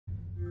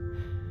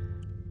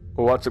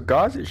Well, what's up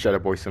guys, it's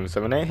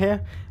ShadowBoy778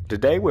 here.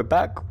 Today we're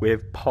back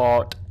with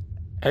part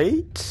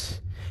 8.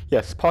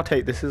 Yes, part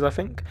 8 this is, I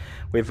think,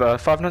 with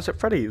Five Nights at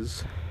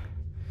Freddy's.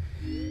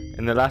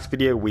 In the last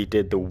video we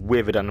did the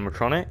Withered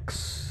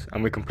animatronics,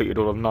 and we completed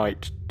all of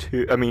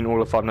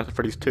all of Five Nights at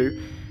Freddy's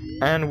 2,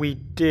 and we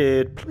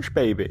did Plush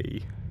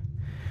Baby.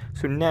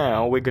 So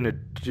now we're gonna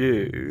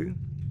do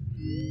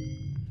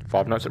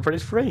Five Nights at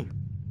Freddy's 3.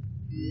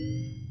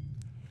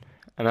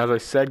 And as I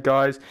said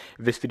guys,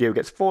 if this video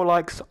gets 4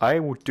 likes, I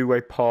will do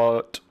a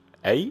part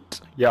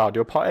 8. Yeah, I'll do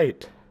a part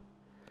 8.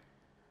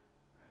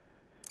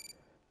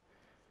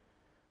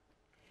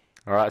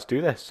 Alright, let's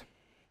do this.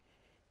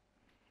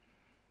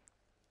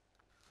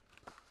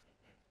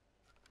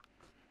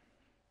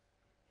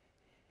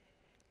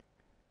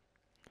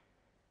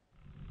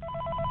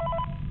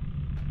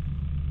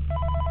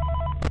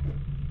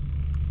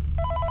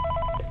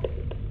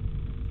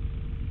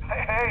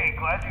 Hey,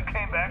 glad you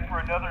came back for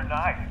another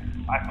night.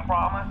 I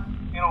promise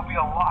it'll be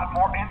a lot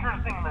more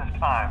interesting this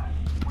time.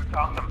 We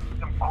found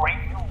some great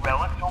new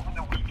relics over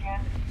the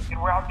weekend,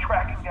 and we're out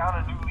tracking down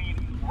a new lead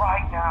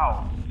right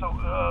now. So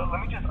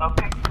let me just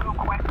update you real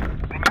quick,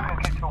 then you can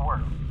get to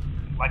work.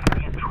 Like,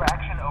 the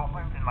attraction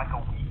opens in like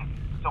a week,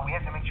 so we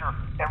have to make sure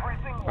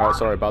everything works. Alright,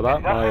 sorry about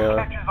that.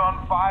 My catches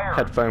on fire.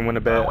 headphone went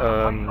a bit,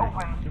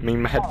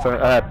 my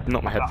headset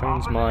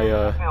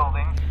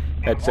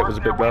was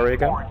a bit blurry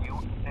again.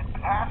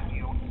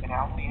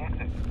 Out the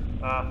exit.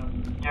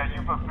 Yeah,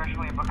 you've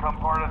officially become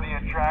part of the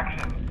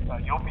attraction.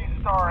 You'll be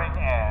starring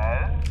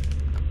as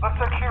the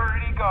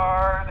security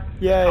guard.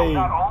 Yay! So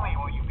not only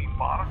will you be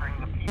monitoring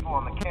the people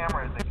on the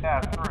camera as they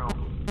pass through,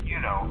 you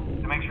know,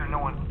 to make sure no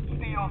one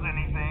steals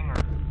anything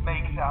or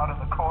makes out in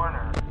the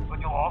corner, but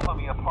you'll also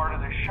be a part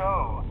of the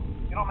show.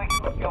 It'll make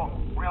you feel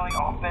really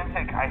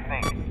authentic, I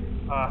think.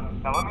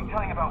 Now let me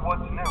tell you about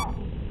what's new.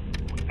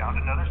 We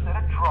found another set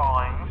of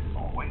drawings,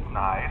 always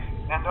nice,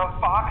 and a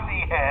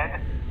foxy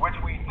head, which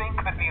we think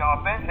could be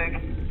authentic.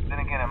 Then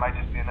again, it might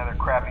just be another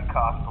crappy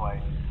cosplay.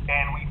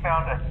 And we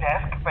found a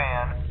desk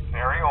fan,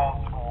 very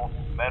old school,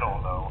 metal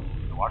though.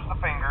 So watch the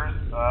fingers.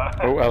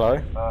 Oh, hello.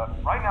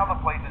 Right now the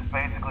place is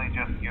basically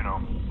just, you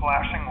know,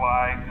 flashing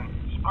lights and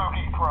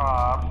spooky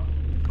props.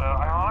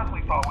 I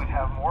honestly thought we'd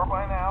have more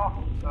by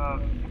now.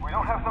 If we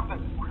don't have something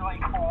really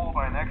cool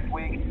by next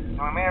week, then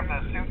we may have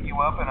to suit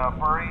you up in a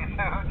furry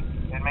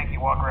suit and make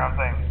you walk around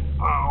saying,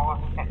 boo.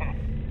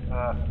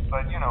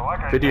 But you know,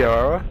 like I said,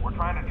 we're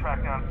trying to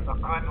track down a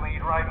good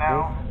lead right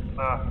now.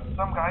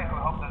 Some guy who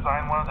helped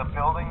design one of the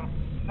buildings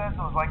says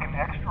it was like an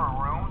extra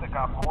room that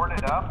got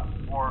boarded up,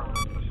 or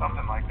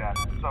something like that.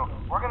 So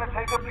we're gonna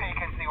take a peek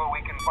and see what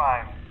we can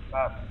find.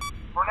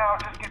 For now,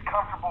 just get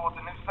comfortable with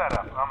the new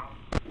setup.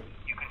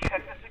 You can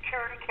check the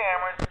security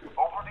cameras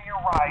over to your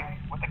right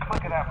with the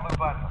click of that blue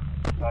button.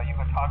 You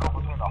can toggle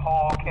between the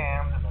hall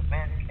cams and the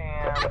vent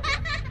cams.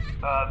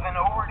 Then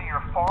over to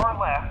your far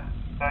left,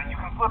 you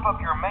can flip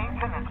up your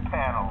maintenance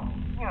panel.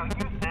 You know,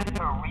 use this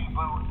to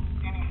reboot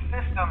any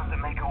systems that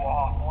may go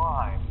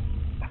offline.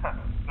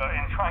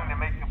 In trying to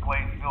make the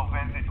place feel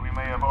vintage, we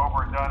may have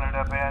overdone it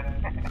a bit.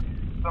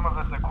 Some of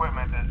this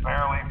equipment is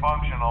barely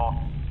functional.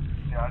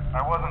 Yeah,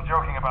 I wasn't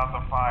joking about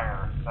the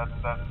fire. That's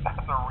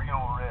a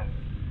real risk.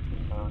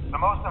 The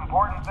most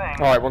important thing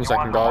Alright, 1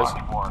 second, guys. Is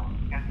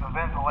the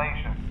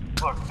ventilation.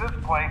 Look, this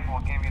place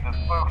will give you the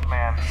spooks,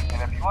 man.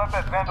 And if you let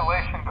that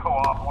ventilation go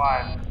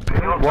offline,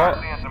 then you'll start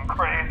seeing some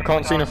crazy I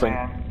can't see stuff, nothing.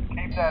 man.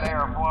 Keep that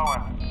air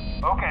flowing.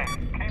 Okay,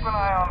 keep an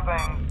eye on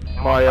things.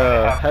 And My we'll try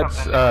to have head's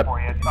something for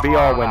you VR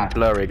tomorrow went night.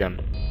 blurry again.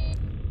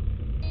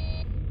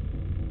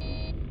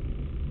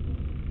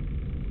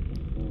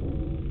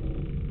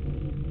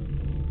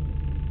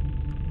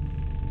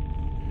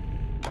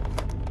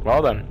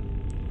 Well then.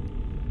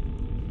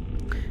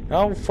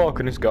 How far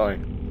can this go?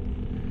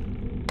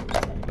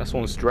 That's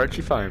one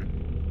stretchy phone.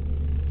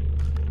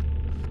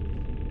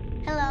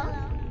 Hello?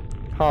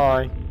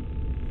 Hi.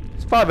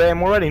 It's 5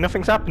 AM already,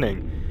 nothing's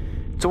happening.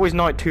 It's always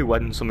night 2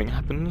 when something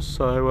happens,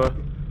 so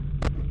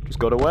just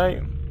gotta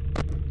wait.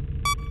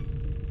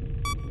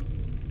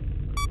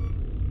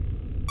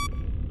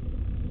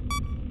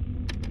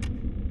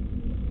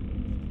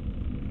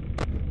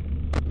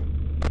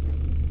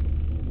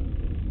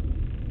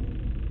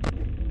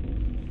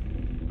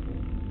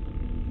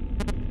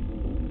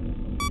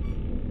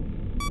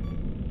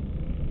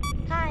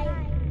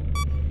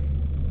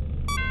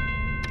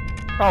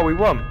 Oh, we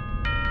won!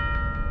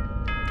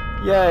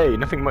 Yay!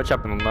 Nothing much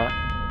happened on that.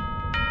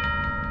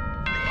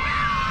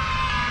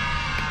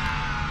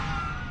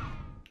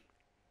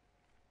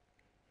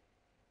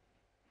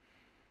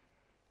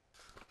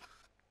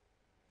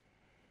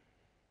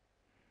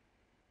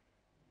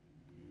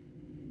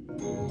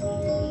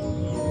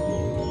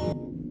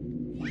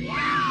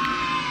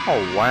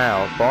 Oh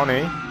wow,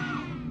 Bonnie.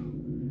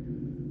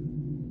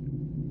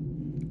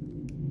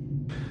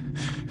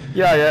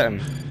 Yeah, I get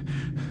him.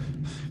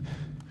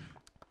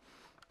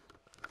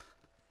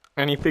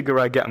 Any figure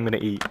I get, I'm gonna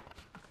eat.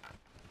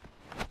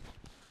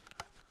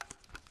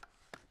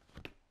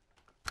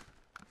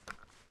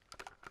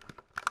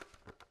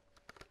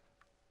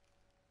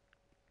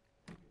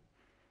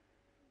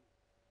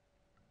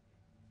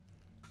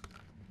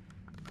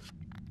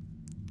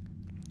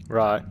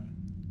 Right.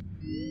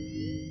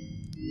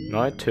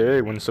 Night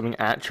 2, when something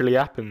actually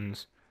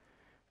happens.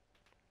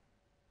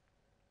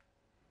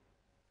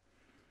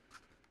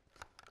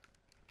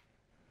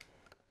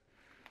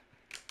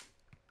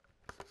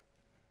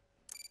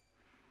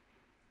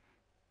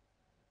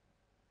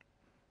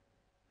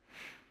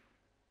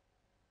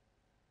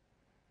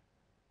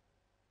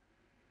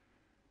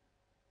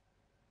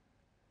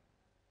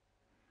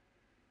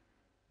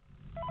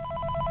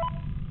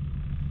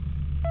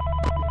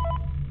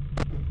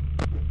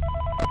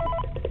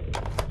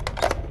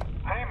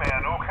 Hey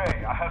man,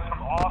 okay, I have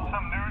some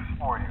awesome news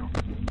for you.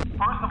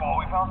 First of all,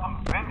 we found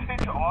some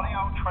vintage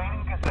audio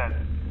training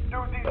cassettes.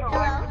 Dude, these are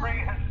like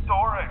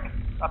prehistoric.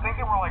 I think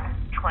they were like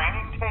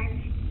training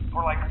tapes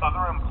for like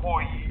other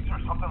employees or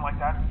something like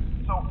that.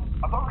 So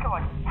I thought we could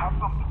like have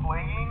them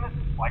playing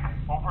like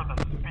over the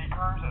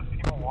speakers as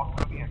people walk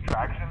through the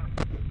attraction.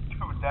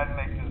 Dude, that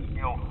makes us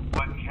feel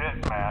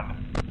legit, man.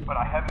 But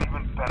I have an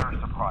even better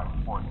surprise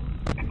for you.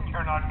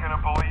 You're not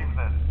gonna believe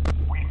this.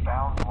 We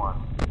found one.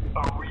 A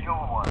real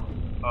one.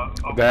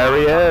 There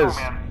he is.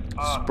 Man.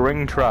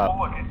 Springtrap. Oh,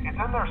 look, it's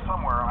in there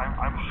somewhere.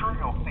 I'm sure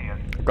you'll see it.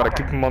 I've got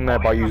to keep him on there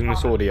by using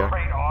this audio.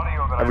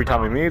 Every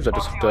time he moves, I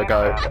just have to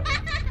go,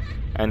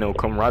 and he'll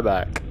come right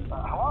back.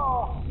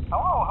 Hello?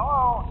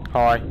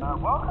 Hi.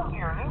 Welcome to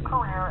your new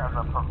career as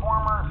a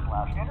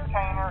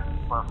performer/entertainer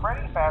for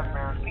Freddy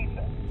Fazbear's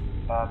Pizza.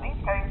 These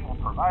tapes will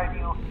provide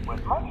you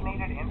with much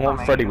needed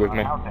information Freddy with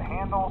me. on how to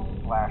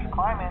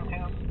handle/climb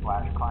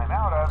into/climb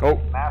out of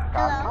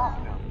mascot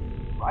costumes.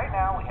 Right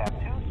now, we have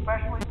 2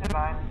 specially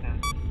designed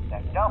suits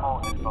that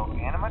double as both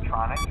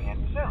animatronic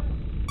and suit.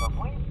 So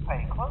please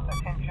pay close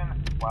attention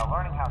while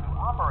learning how to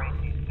operate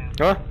these suits.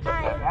 Huh?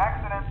 As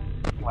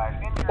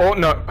accidents/injuries Oh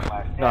no,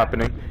 not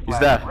happening. He's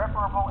there.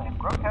 irreparable and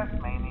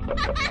grotesque maiming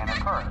can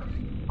occur.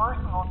 First,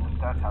 we will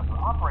discuss how to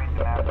operate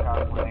the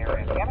mascots when they are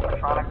in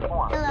animatronic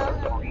form.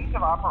 For ease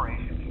of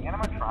operation, the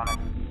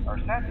animatronics are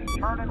set to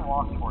turn and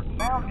walk towards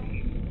sound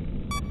cues.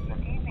 This is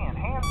an easy and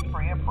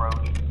hands-free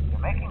approach to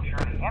making sure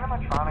the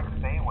animatronics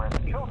stay where the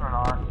children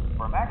are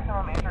for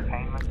maximum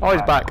entertainment. Oh,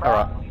 he's back.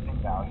 Alright.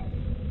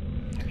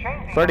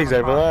 Freddy's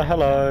over there.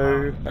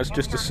 Hello. That's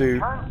just a suit.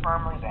 Turn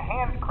firmly the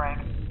hand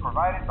crank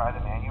provided by the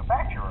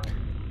manufacturer.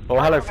 Oh,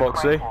 hello, The crank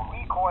Foxy. will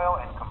recoil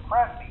and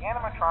compress the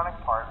animatronic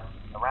parts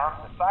around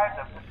the sides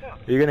of the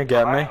suit. Are you gonna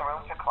get me? providing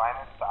room to climb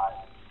inside.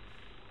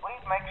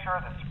 Please make sure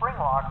the spring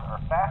locks are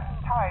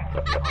fastened tight to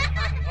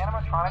ensure the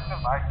animatronic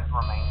devices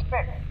remain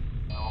fixed.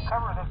 We will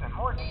cover this in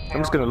more detail. I'm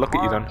just gonna look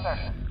at you then. tomorrow's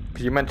session.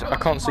 Because you meant to, I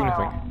can't see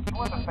anything. You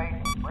are the face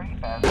of Freddy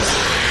Fazbear.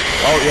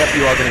 Oh, yep,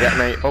 you are gonna get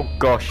me. Oh,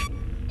 gosh.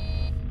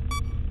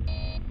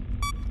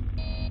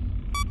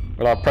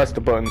 Well, I'll press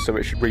the button so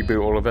it should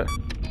reboot all of it.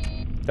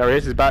 There he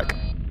is, he's back.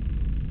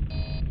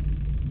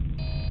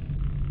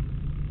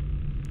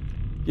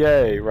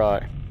 Yay,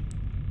 right.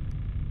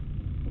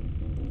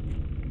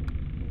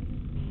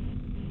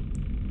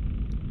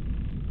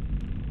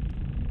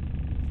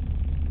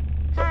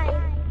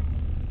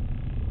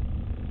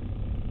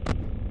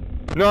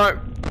 No!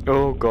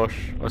 Oh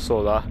gosh, I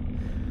saw that.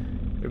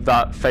 If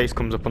that face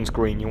comes up on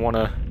screen, you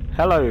wanna...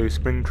 Hello,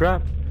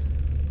 Springtrap.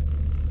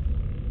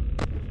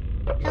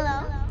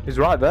 Hello? He's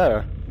right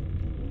there.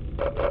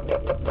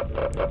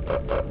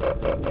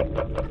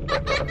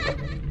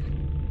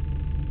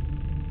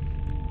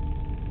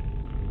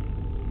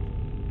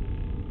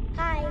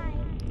 Hi.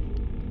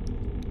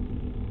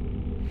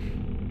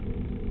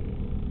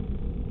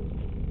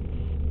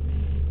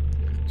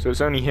 So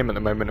it's only him at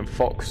the moment, and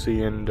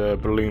Foxy and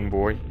Balloon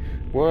Boy.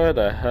 Where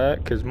the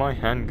heck is my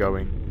hand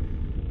going?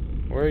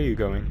 Where are you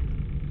going?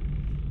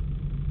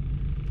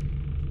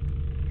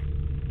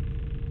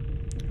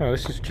 Oh,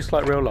 this is just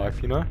like real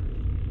life, you know?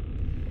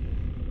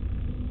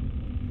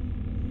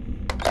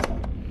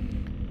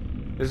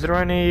 Is there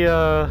any,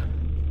 Oh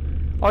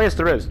yes,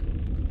 there is.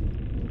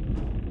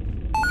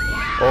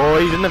 Oh,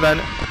 he's in the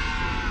vent.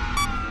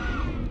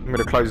 I'm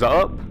gonna close that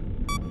up.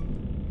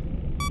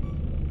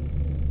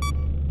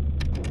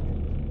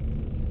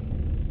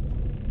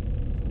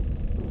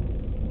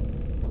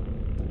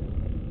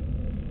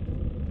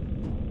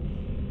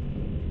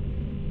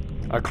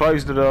 I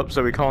closed it up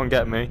so he can't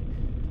get me.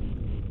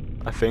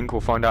 I think we'll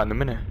find out in a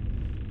minute.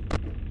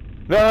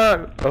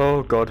 No!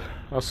 Oh god,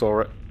 I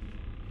saw it.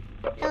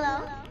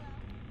 Hello?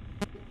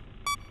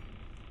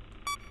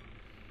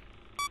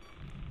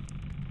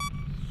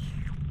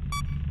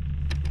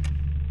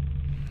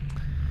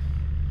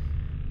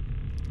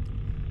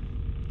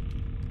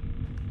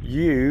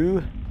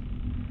 You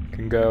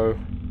can go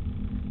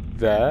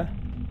there,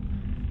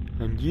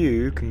 and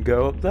you can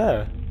go up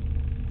there.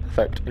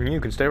 Perfect, and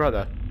you can stay right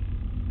there.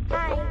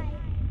 Hi.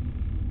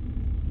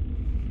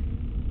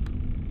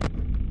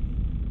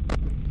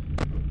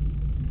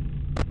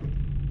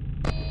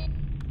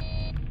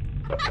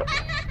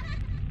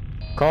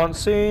 Can't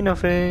see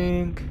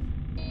nothing.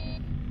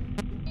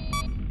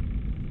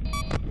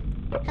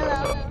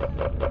 Hello?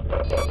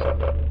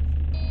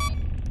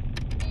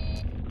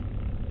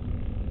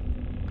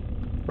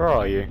 Where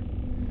are you?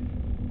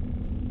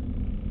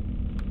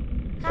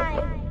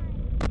 Hi.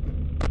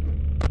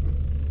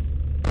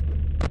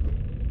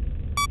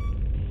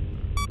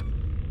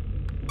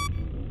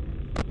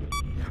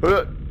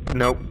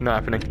 Nope,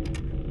 not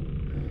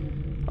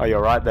happening. Oh,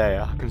 you're right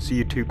there. I can see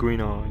your two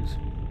green eyes.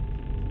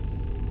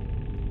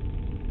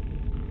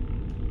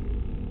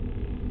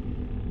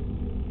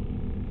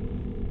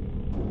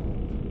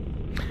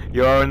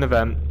 You're in the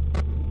vent.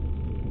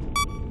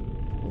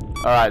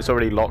 Alright, it's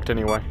already locked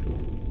anyway.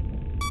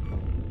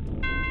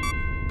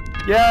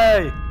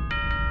 Yay!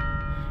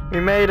 We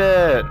made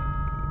it!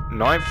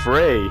 Night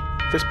 3.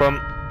 Fist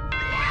bump.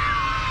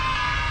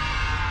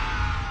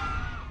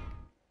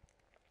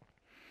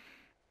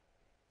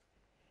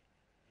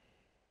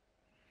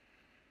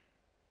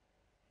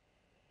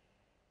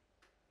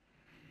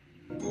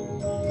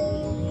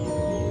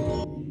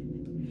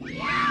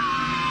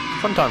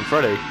 Fun time,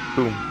 Freddy.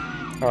 Boom.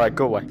 Alright,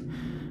 go away.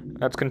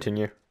 Let's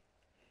continue.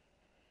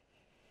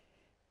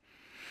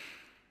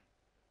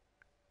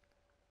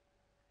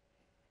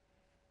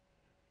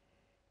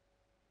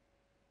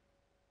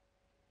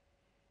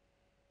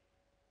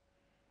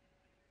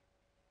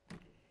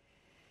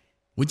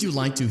 Would you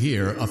like to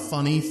hear a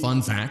funny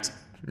fun fact?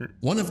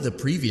 One of the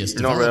previous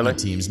Not development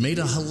really. teams made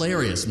a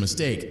hilarious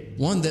mistake,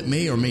 one that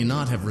may or may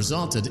not have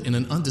resulted in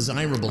an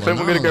undesirable I think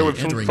we're going to go with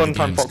some entering Fun the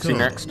Time game's Foxy code.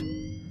 next.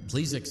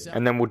 Please accept.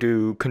 And then we'll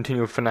do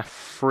continue with FNAF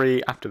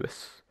 3 after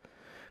this.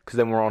 Because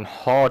then we're on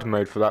hard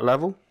mode for that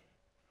level.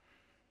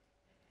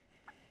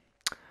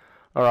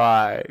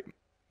 Alright.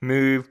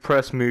 Move,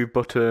 press move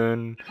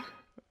button.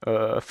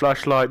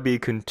 Flashlight,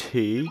 beacon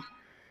T.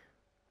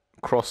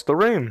 Cross the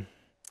room.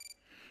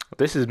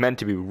 This is meant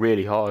to be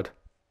really hard.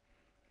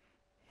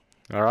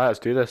 Alright, let's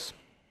do this.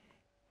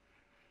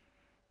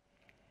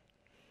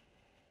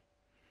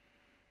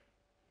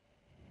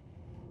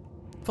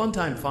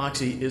 Funtime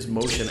Foxy is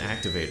motion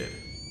activated.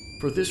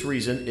 For this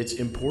reason, it's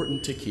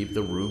important to keep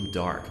the room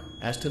dark,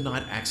 as to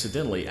not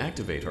accidentally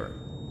activate her.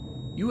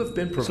 You have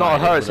been not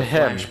provided her, with it's a a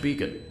him. flash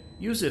beacon.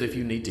 Use it if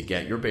you need to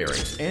get your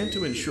bearings and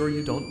to ensure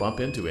you don't bump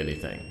into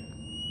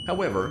anything.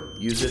 However,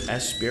 use it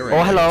as sparingly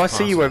Oh, hello, I as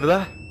see you possible. over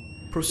there.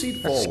 Proceed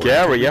That's forward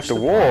scary, to you have reach to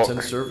the parts walk.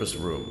 and service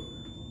room.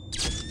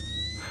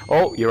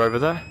 Oh, you're over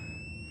there.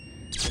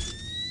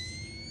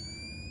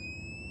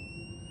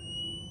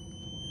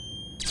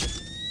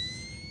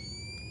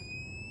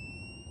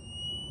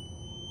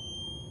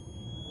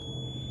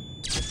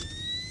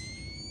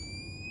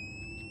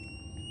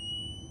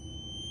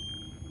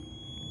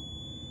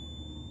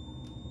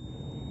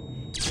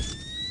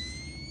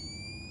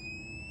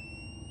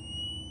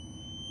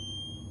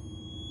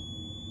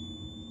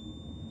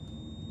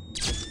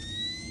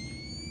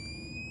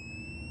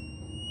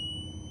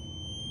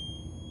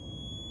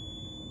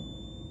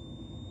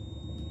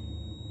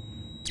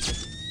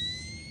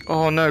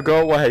 Oh no,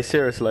 go away,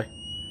 seriously.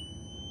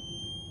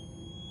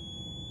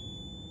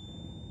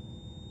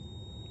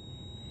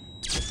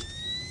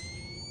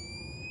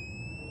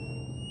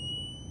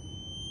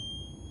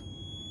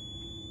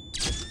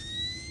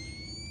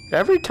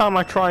 Every time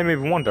I try and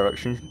move in one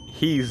direction,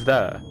 he's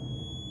there.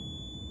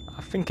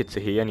 I think it's a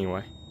he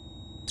anyway.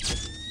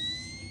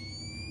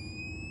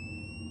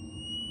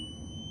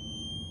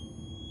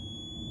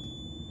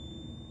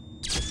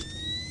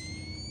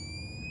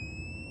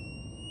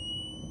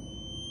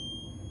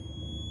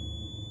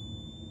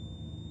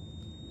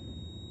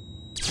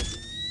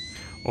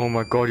 Oh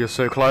my god, you're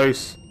so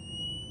close.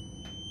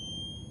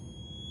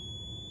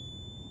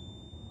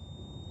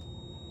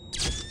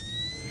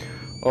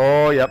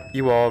 Oh, yep,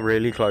 you are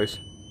really close.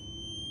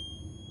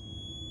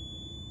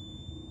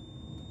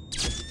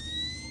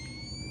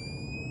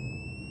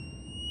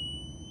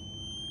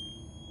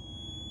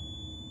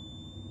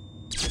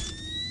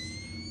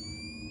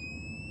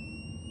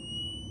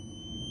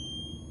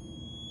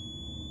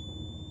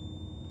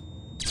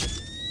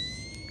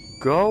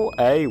 Go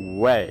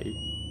away.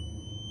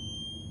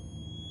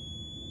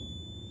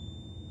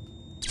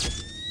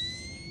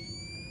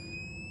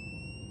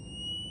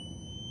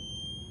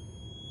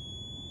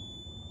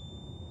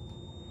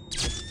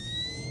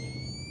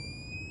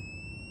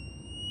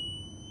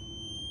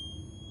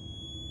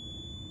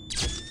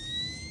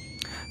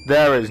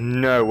 There is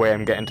no way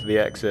I'm getting to the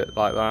exit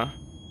like that.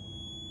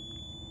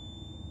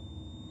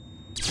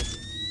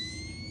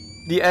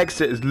 The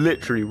exit is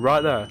literally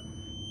right there.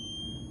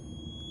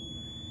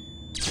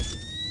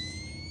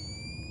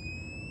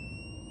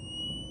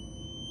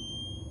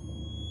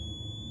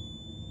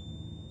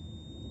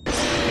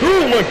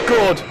 Oh my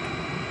god!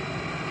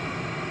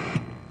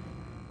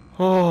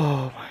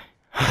 Oh my...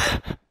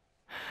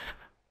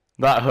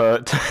 That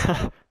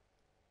hurt.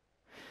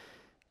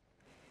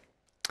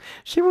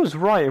 She was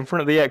right in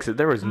front of the exit.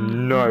 There is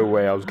no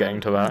way I was getting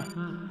to that.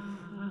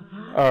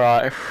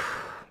 Alright.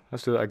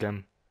 Let's do that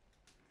again.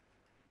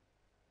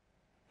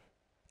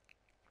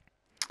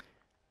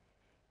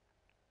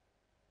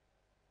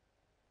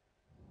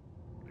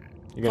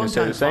 You're going to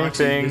say the same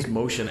Foxy thing. is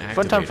motion Funtime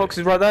activated. Fox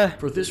is right there.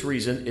 For this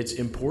reason, it's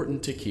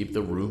important to keep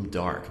the room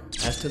dark,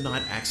 as to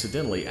not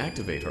accidentally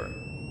activate her.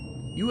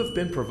 You have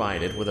been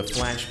provided with a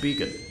flash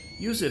beacon.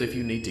 Use it if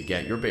you need to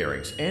get your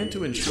bearings and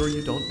to ensure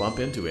you don't bump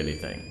into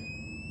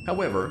anything.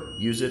 However,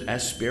 use it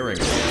as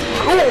sparingly as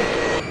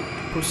possible.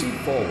 Proceed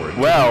forward to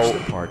reach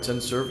the parts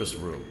and service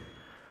room.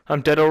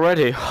 I'm dead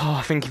already. Oh,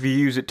 I think if you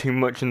use it too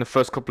much in the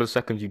first couple of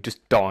seconds, you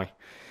just die.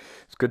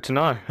 It's good to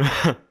know.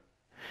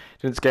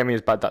 Didn't scare me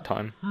as bad that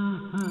time.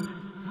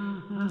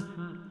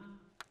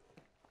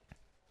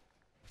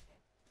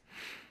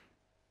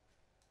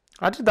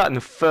 I did that in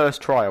the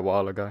first try a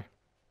while ago.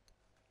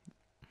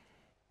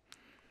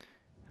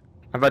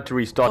 I've had to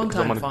restart it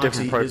because I'm on a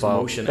different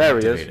profile. There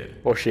he is.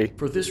 Or she.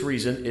 For this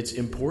reason, it's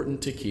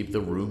important to keep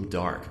the room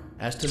dark,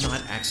 as to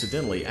not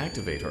accidentally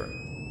activate her.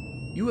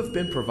 You have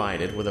been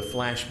provided with a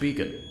flash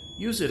beacon.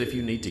 Use it if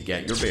you need to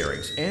get your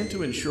bearings and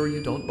to ensure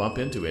you don't bump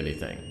into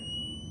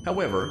anything.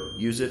 However,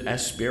 use it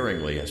as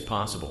sparingly as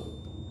possible.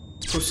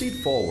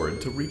 Proceed forward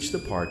to reach the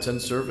parts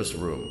and service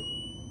room.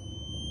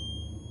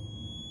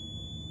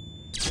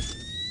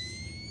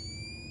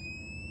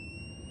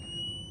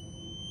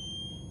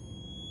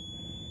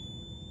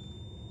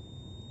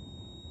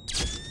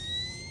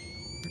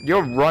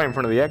 You're right in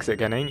front of the exit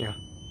again, ain't you?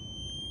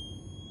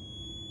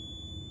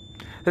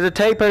 There's a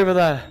tape over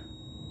there.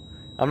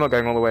 I'm not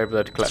going all the way over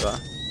there to collect that.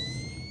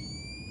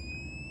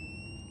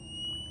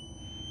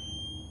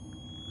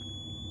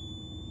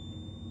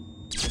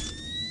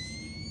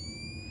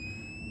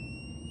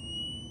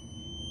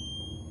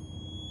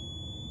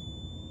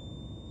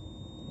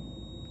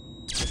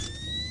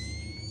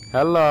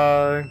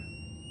 Hello.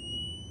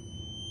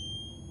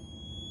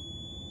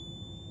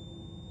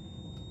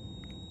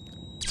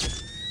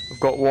 I've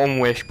got one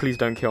wish, please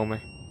don't kill me.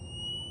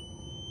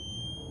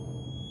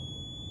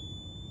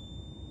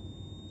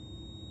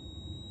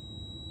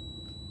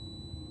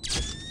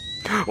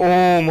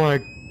 Oh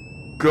my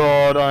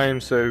god, I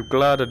am so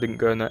glad I didn't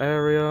go in that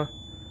area.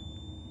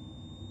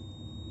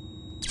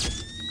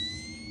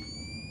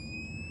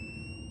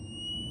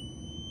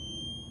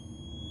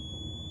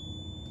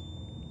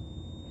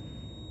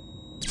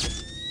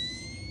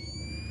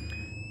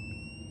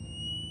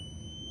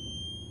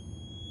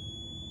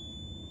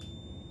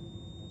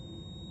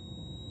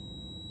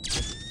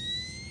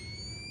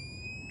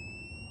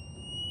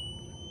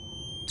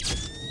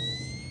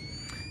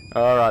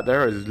 Alright,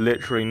 there is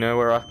literally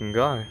nowhere I can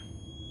go.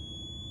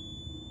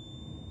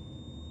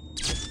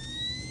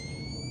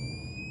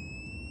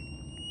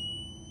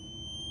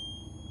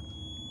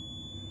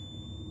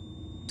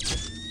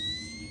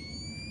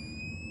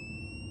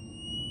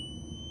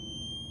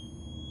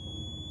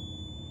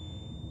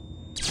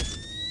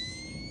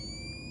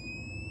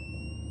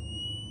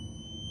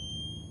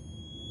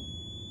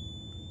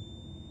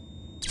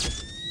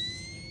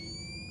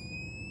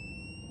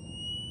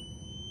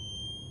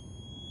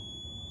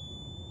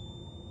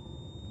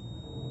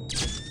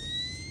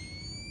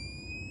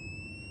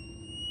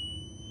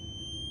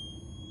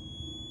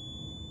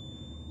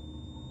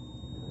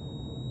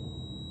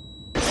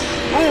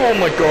 Oh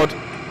my god!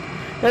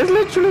 It's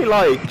literally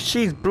like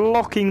she's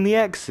blocking the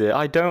exit.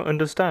 I don't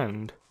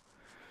understand.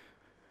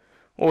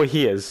 Or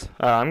he is.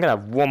 I'm gonna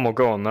have one more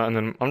go on that, and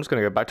then I'm just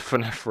gonna go back to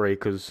FNAF 3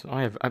 because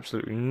I have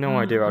absolutely no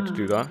idea how to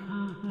do that.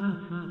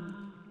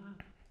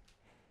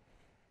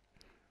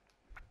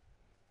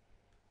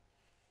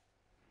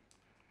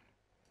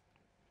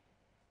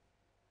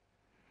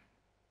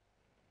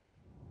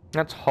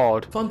 That's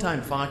hard.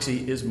 Funtime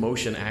Foxy is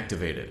motion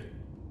activated.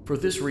 For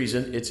this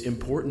reason, it's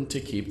important to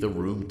keep the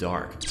room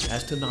dark,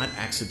 as to not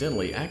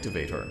accidentally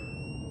activate her.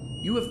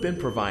 You have been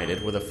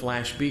provided with a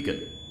flash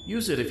beacon.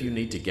 Use it if you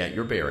need to get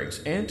your bearings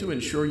and to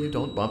ensure you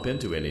don't bump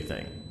into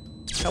anything.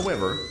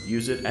 However,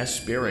 use it as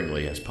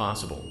sparingly as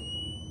possible.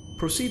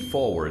 Proceed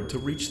forward to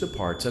reach the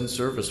parts and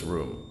service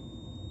room.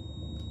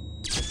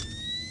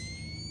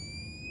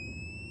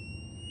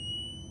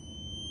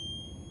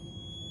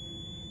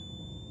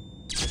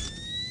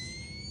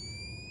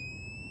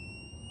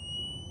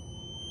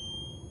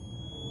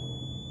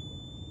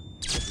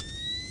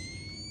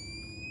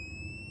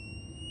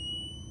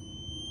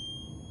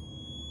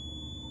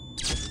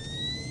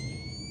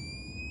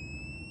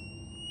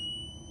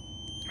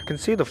 I can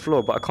see the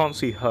floor, but I can't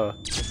see her.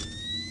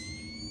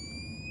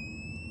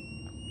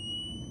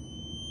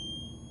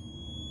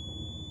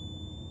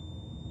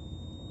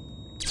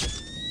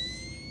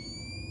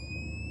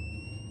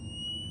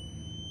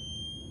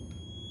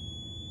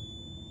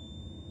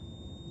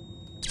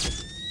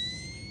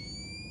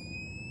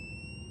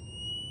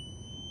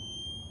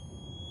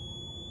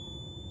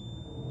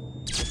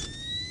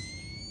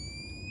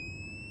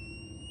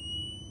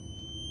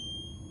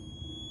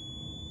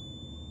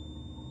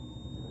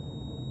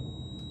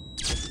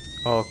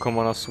 Oh, come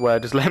on, I swear,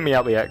 just let me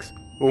out the X.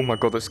 Oh my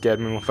god, that scared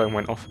me, my phone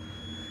went off.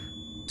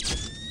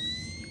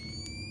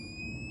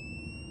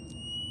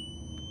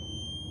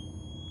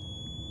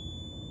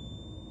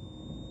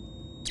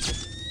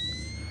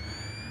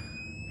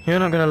 You're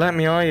not gonna let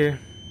me, are you?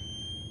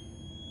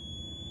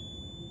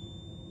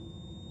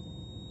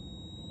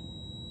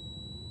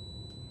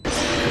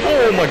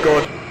 Oh my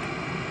god!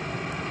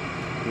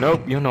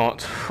 Nope, you're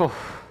not. Alright,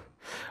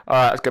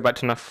 let's go back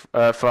to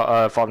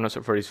Five Nights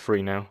at Freddy's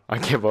 3 now. I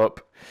give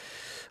up.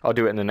 I'll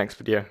do it in the next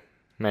video.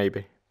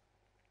 Maybe.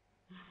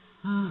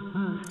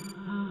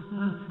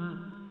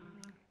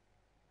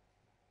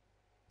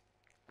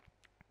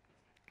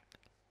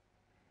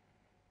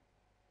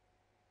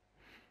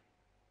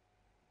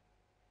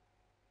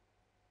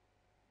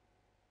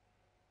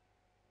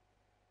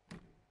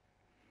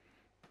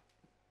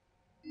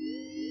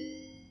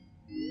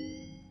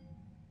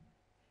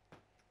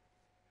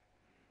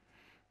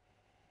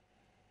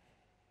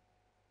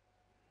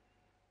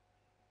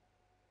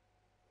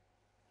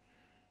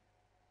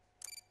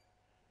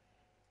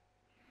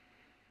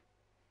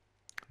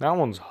 That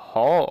one's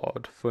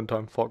hard.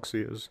 Funtime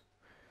Foxy is.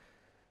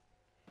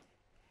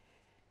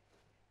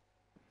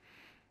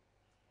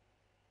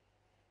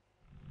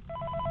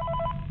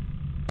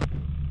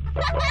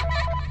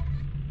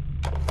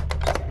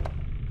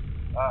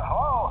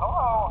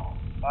 Hello.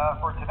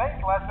 For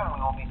today's lesson,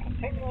 we will be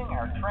continuing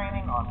our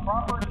training on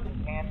proper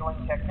suit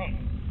handling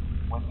techniques.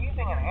 When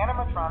using an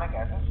animatronic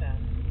as a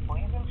suit,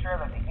 please ensure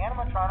that the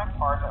animatronic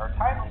parts are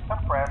tightly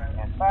compressed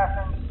and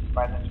fastened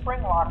by the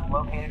spring locks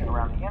located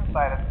around the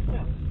inside of the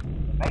suit.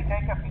 It may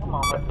take a few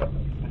moments to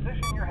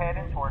position your head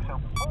and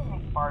torso between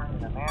these parts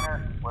in a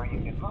manner where you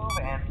can move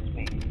and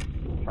speak.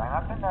 Try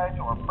not to nudge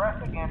or press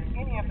against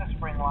any of the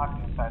spring locks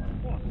inside the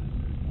suit.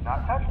 Do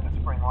not touch the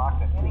spring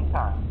locks at any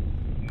time.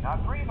 Do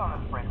not breathe on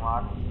the spring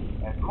locks,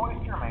 as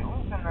moisture may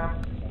loosen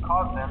them and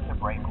cause them to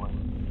break loose.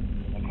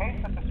 In the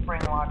case that the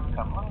spring locks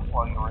come loose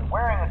while you are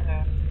wearing a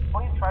suit,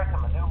 please try to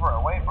maneuver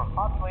away from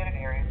populated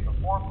areas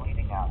before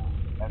bleeding out,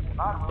 as to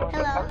not ruin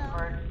the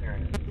customer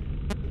experience.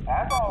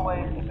 As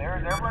always, if there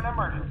is ever an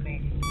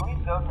emergency, please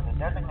go to the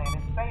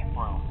designated safe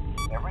room.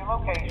 Every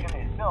location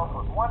is built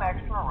with one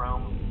extra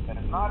room that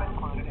is not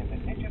included in the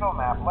digital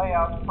map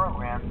layouts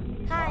programmed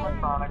in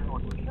animatronics or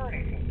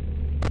security suits.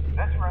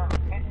 This room is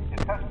hidden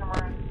to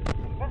customers,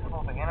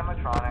 invisible to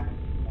animatronics.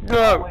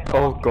 No!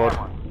 Oh god.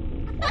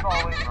 As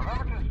always,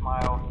 remember to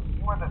smile.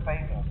 You are the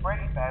face of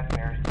Freddy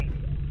Fazbear's teeth.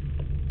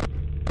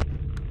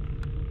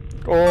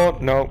 Oh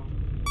no.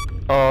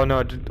 Oh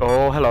no.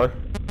 Oh hello.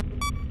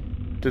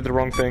 Did the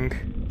wrong thing.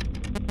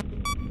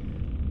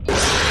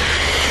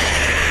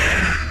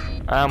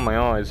 And my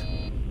eyes.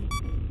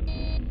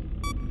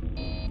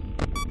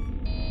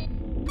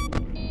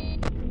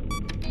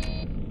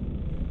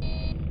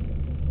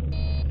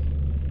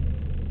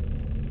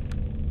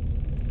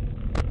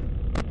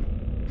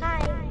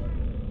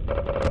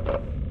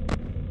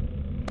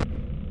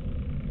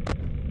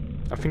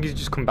 I think he's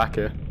just come back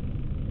here.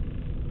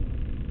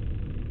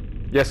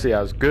 Yes, he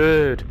has.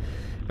 Good.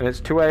 And it's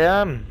 2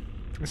 AM.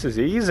 This is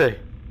easy.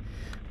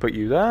 Put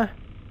you there.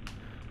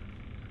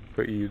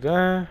 Put you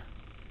there.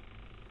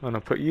 And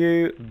I'll put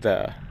you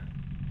there.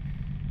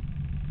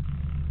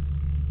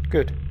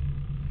 Good.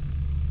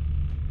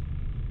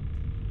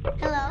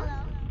 Hello?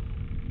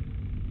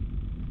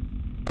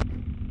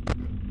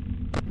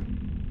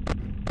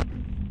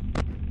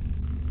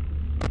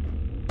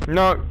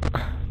 No.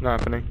 Not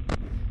happening.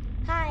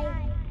 Hi.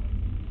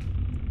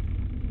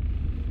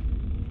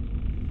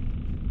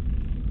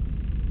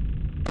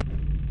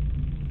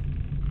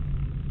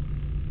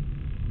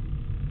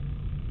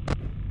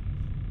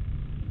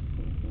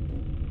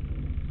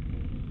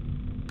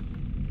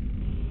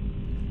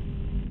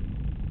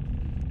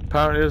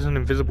 Apparently there's an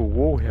invisible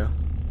wall here.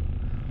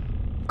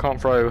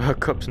 Can't throw her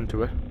cups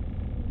into it.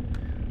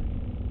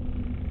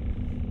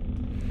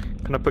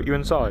 Can I put you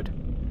inside?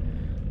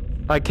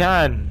 I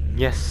can,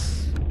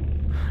 yes.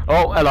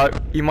 Oh, hello.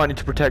 You might need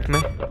to protect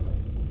me.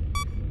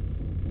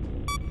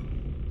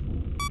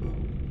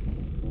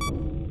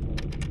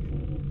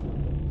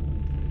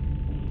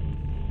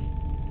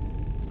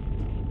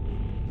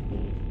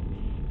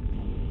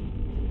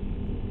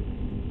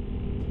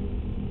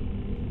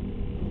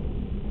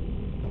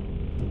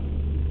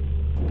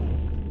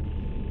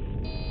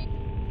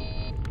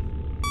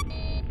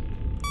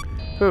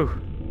 Whew.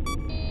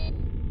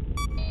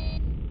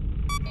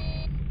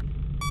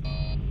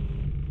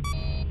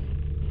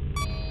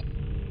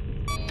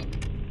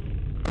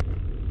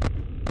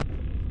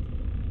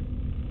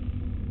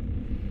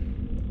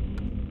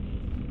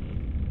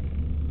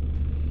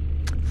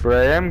 3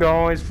 AM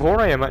guys,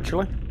 4 AM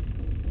actually.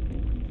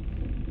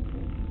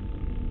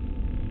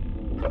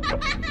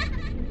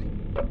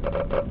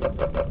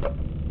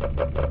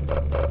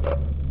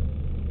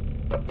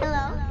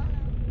 Hello?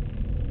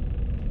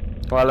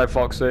 Oh, hello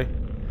Foxy.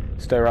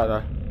 Stay right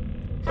there.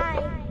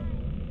 Hi.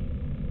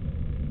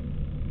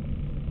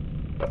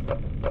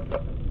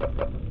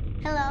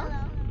 Hello?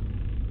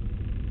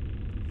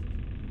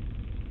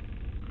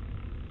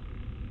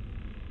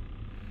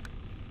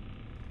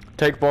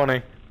 Take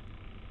Bonnie.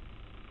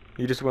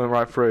 You just went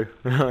right through.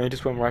 He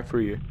just went right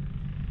through you.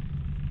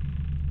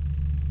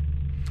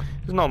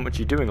 There's not much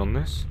you're doing on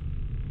this.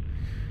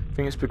 I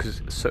think it's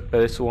because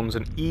this one's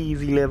an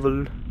easy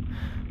level.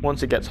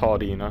 Once it gets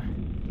harder, you know.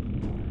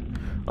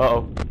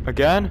 Uh-oh.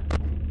 Again?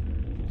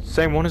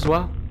 Same one as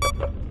well?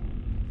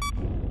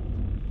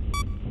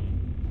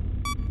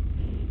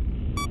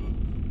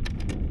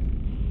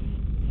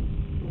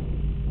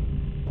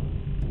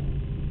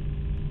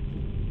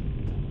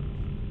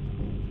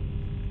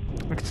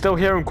 I can still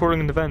hear him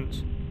crawling in the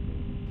vents.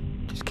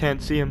 Just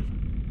can't see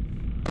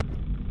him.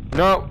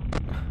 No!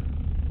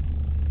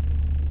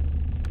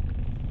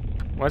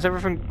 Why's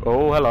everything...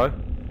 Oh, hello.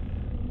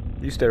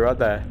 You stay right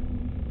there.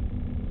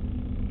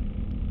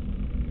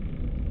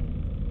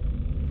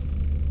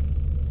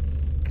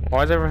 Why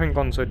has everything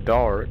gone so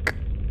dark?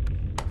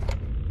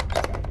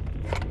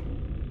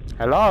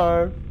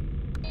 Hello?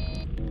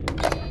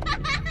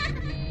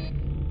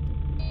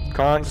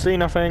 Can't see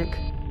nothing.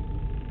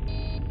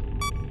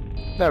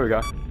 There we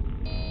go.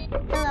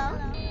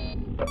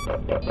 Hello?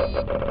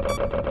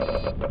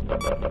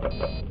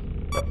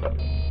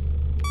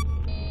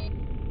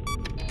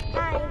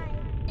 Hi.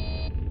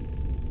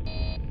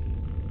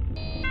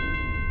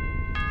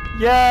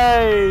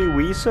 Yay!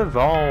 We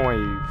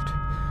survived.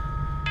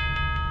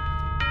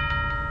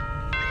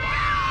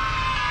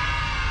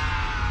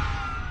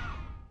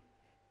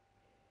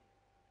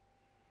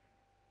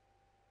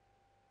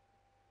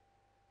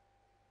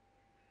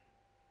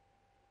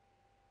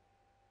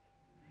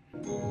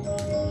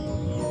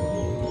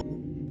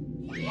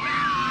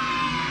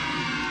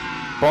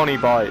 Bonnie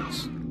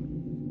bites.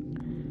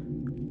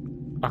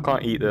 I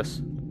can't eat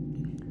this.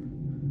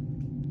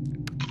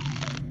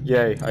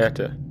 Yay, I had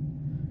to.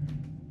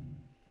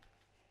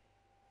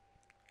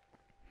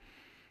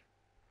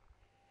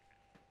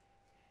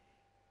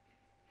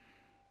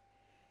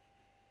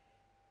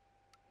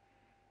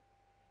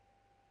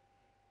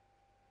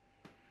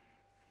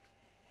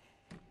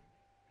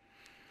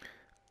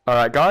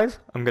 Alright guys,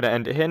 I'm going to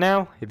end it here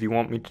now. If you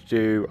want me to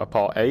do a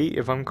part 8,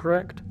 if I'm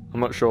correct. I'm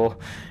not sure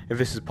if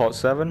this is part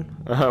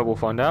 7. We'll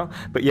find out.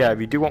 But yeah, if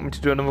you do want me to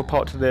do another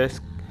part to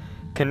this,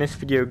 can this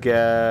video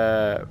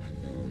get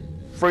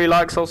 3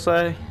 likes, I'll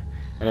say?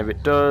 And if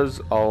it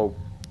does, I'll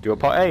do a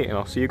part 8 and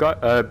I'll see you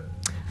guys.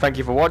 Thank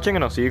you for watching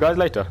and I'll see you guys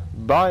later.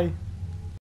 Bye.